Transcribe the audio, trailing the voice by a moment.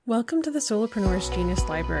Welcome to the Solopreneur's Genius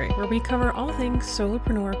Library, where we cover all things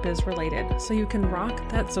solopreneur biz related so you can rock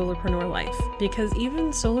that solopreneur life, because even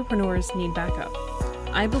solopreneurs need backup.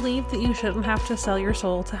 I believe that you shouldn't have to sell your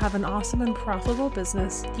soul to have an awesome and profitable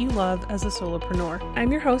business you love as a solopreneur.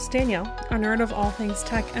 I'm your host, Danielle, a nerd of all things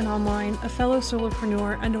tech and online, a fellow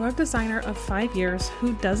solopreneur, and a web designer of 5 years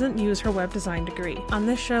who doesn't use her web design degree. On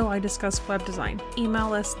this show, I discuss web design, email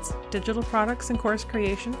lists, digital products and course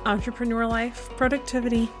creation, entrepreneur life,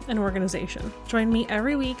 productivity, and organization. Join me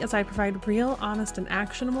every week as I provide real, honest, and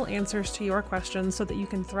actionable answers to your questions so that you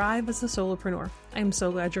can thrive as a solopreneur. I'm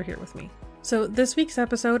so glad you're here with me. So this week's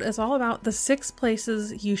episode is all about the 6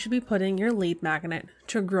 places you should be putting your lead magnet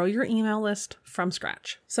to grow your email list from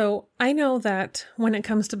scratch. So I know that when it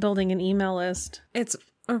comes to building an email list, it's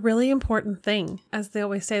a really important thing. As they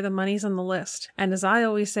always say, the money's on the list. And as I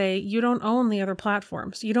always say, you don't own the other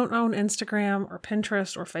platforms. You don't own Instagram or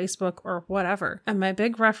Pinterest or Facebook or whatever. And my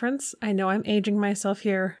big reference, I know I'm aging myself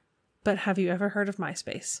here, but have you ever heard of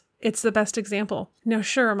MySpace? It's the best example. Now,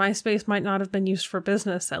 sure, MySpace might not have been used for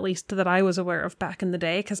business, at least that I was aware of back in the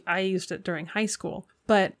day, because I used it during high school.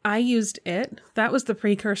 But I used it. That was the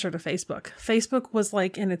precursor to Facebook. Facebook was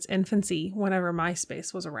like in its infancy whenever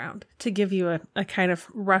MySpace was around, to give you a kind of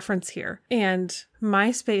reference here. And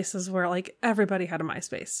MySpace is where like everybody had a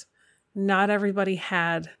MySpace. Not everybody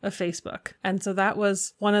had a Facebook. And so that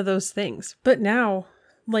was one of those things. But now,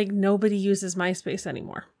 like, nobody uses MySpace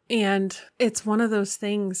anymore. And it's one of those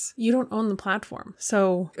things, you don't own the platform.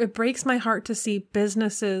 So it breaks my heart to see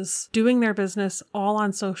businesses doing their business all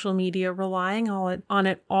on social media, relying on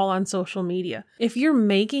it all on social media. If you're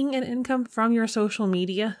making an income from your social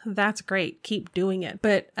media, that's great. Keep doing it.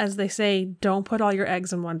 But as they say, don't put all your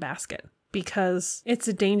eggs in one basket, because it's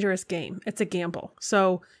a dangerous game. It's a gamble.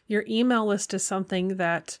 So your email list is something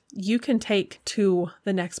that you can take to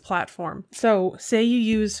the next platform. So say you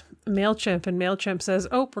use MailChimp and MailChimp says,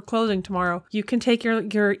 oh, we're closing tomorrow. You can take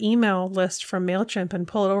your email list from MailChimp and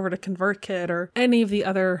pull it over to ConvertKit or any of the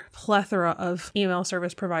other plethora of email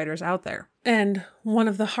service providers out there. And one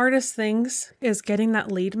of the hardest things is getting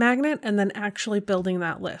that lead magnet and then actually building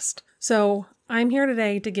that list. So I'm here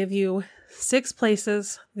today to give you 6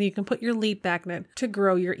 places that you can put your lead magnet to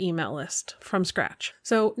grow your email list from scratch.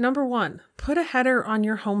 So number 1, put a header on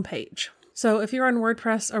your homepage. So if you're on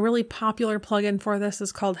WordPress, a really popular plugin for this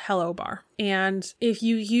is called HelloBar. And if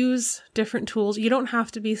you use different tools, you don't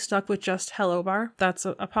have to be stuck with just HelloBar. That's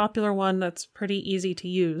a popular one that's pretty easy to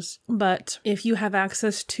use. But if you have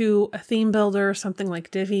access to a theme builder, something like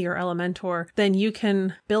Divi or Elementor, then you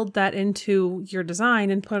can build that into your design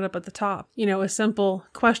and put it up at the top. You know, a simple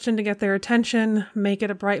question to get their attention, make it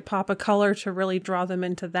a bright pop of color to really draw them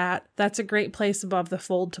into that. That's a great place above the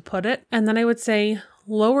fold to put it. And then I would say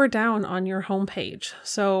lower down on your homepage.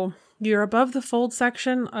 So your above the fold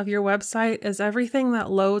section of your website is everything that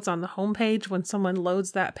loads on the homepage when someone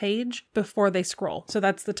loads that page before they scroll. So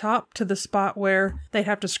that's the top to the spot where they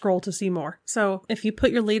have to scroll to see more. So if you put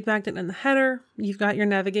your lead magnet in the header, you've got your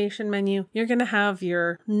navigation menu, you're going to have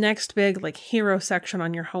your next big like hero section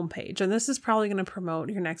on your homepage. And this is probably going to promote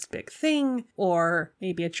your next big thing, or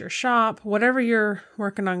maybe it's your shop, whatever you're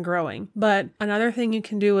working on growing. But another thing you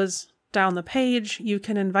can do is down the page, you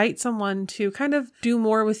can invite someone to kind of do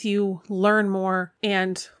more with you, learn more.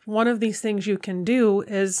 And one of these things you can do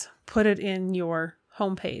is put it in your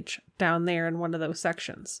homepage down there in one of those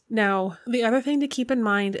sections. Now, the other thing to keep in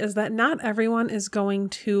mind is that not everyone is going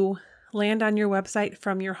to land on your website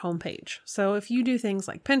from your homepage. So if you do things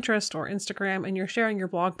like Pinterest or Instagram and you're sharing your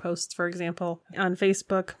blog posts, for example, on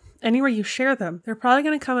Facebook, anywhere you share them, they're probably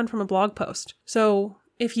going to come in from a blog post. So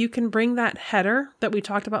if you can bring that header that we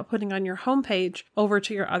talked about putting on your homepage over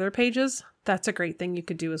to your other pages, that's a great thing you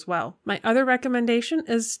could do as well. My other recommendation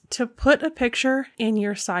is to put a picture in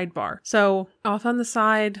your sidebar. So off on the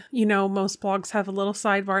side, you know, most blogs have a little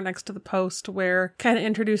sidebar next to the post where kind of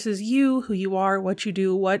introduces you, who you are, what you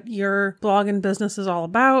do, what your blog and business is all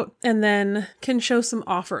about, and then can show some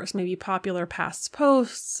offers, maybe popular past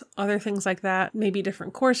posts, other things like that, maybe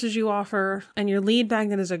different courses you offer, and your lead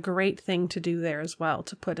magnet is a great thing to do there as well,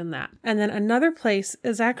 to put in that. And then another place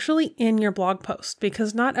is actually in your blog post,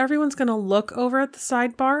 because not everyone's going to look over at the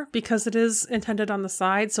sidebar because it is intended on the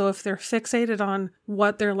side. So if they're fixated on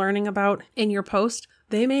what they're learning about in your post,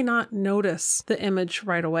 they may not notice the image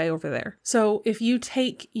right away over there. So if you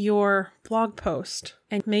take your blog post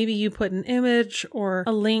and maybe you put an image or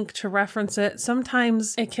a link to reference it,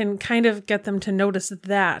 sometimes it can kind of get them to notice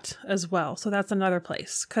that as well. So that's another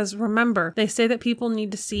place. Because remember, they say that people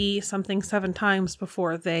need to see something 7 times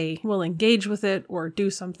before they will engage with it or do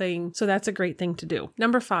something. So that's a great thing to do.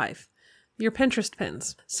 Number 5. your Pinterest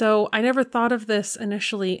pins. So I never thought of this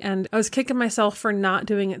initially, and I was kicking myself for not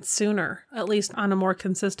doing it sooner, at least on a more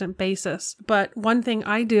consistent basis. But one thing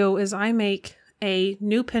I do is I make a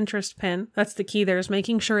new Pinterest pin. That's the key there, is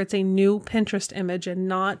making sure it's a new Pinterest image and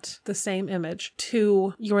not the same image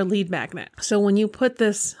to your lead magnet. So when you put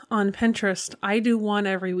this on Pinterest, I do one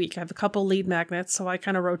every week. I have a couple lead magnets, so I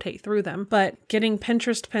kind of rotate through them. But getting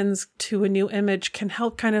Pinterest pins to a new image can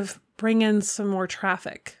help kind of bring in some more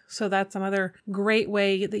traffic. So that's another great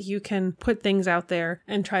way that you can put things out there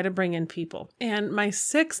and try to bring in people. And my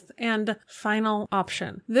sixth and final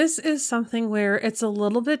option. This is something where it's a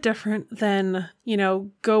little bit different than,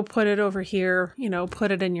 go put it over here,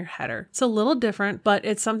 put it in your header. It's a little different, but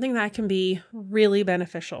it's something that can be really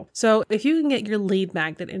beneficial. So if you can get your lead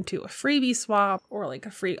magnet into a freebie swap or like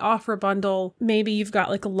a free offer bundle, maybe you've got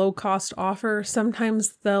like a low cost offer.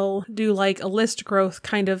 Sometimes they'll do like a list growth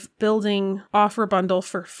kind of building offer bundle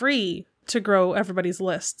for free to grow everybody's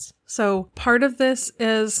lists. So part of this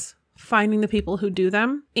is finding the people who do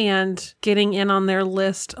them and getting in on their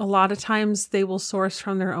list. A lot of times they will source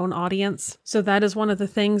from their own audience. So that is one of the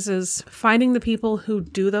things, is finding the people who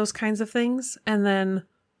do those kinds of things and then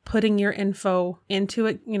putting your info into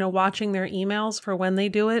it, watching their emails for when they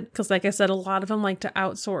do it. Because like I said, a lot of them like to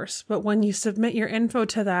outsource. But when you submit your info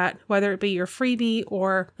to that, whether it be your freebie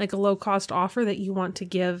or like a low cost offer that you want to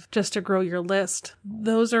give just to grow your list,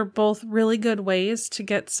 those are both really good ways to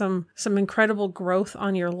get some incredible growth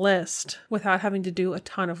on your list without having to do a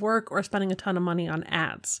ton of work or spending a ton of money on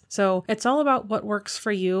ads. So it's all about what works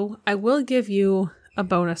for you. I will give you a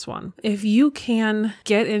bonus one. If you can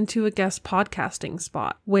get into a guest podcasting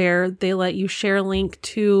spot where they let you share a link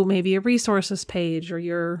to maybe a resources page or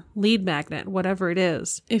your lead magnet, whatever it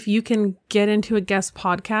is, if you can get into a guest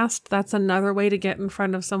podcast, that's another way to get in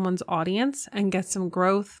front of someone's audience and get some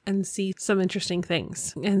growth and see some interesting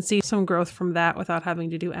things and see some growth from that without having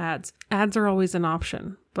to do ads. Ads are always an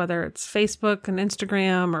option, whether it's Facebook and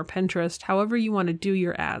Instagram or Pinterest, however you want to do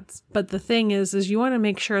your ads. But the thing is you want to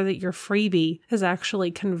make sure that your freebie is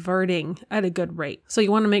actually converting at a good rate. So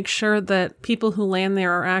you want to make sure that people who land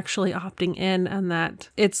there are actually opting in and that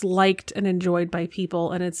it's liked and enjoyed by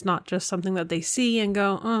people, and it's not just something that they see and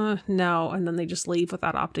go, no, and then they just leave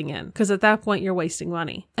without opting in. Because at that point, you're wasting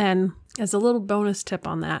money. And as a little bonus tip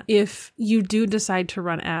on that, if you do decide to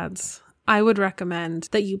run ads, I would recommend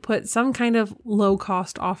that you put some kind of low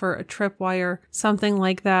cost offer, a tripwire, something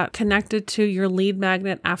like that, connected to your lead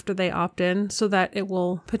magnet after they opt in so that it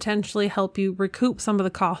will potentially help you recoup some of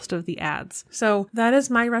the cost of the ads. So that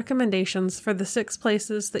is my recommendations for the 6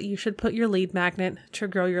 places that you should put your lead magnet to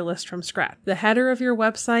grow your list from scratch. The header of your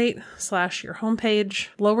website / your homepage,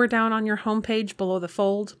 lower down on your homepage below the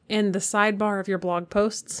fold, in the sidebar of your blog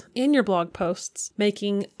posts, in your blog posts,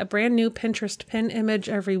 making a brand new Pinterest pin image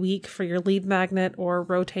every week for your lead magnet or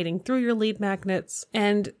rotating through your lead magnets,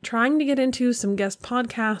 and trying to get into some guest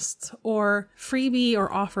podcasts or freebie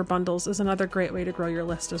or offer bundles is another great way to grow your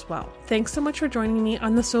list as well. Thanks so much for joining me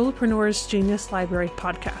on the Solopreneur's Genius Library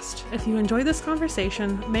podcast. If you enjoyed this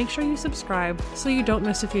conversation, make sure you subscribe so you don't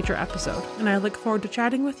miss a future episode, and I look forward to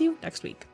chatting with you next week.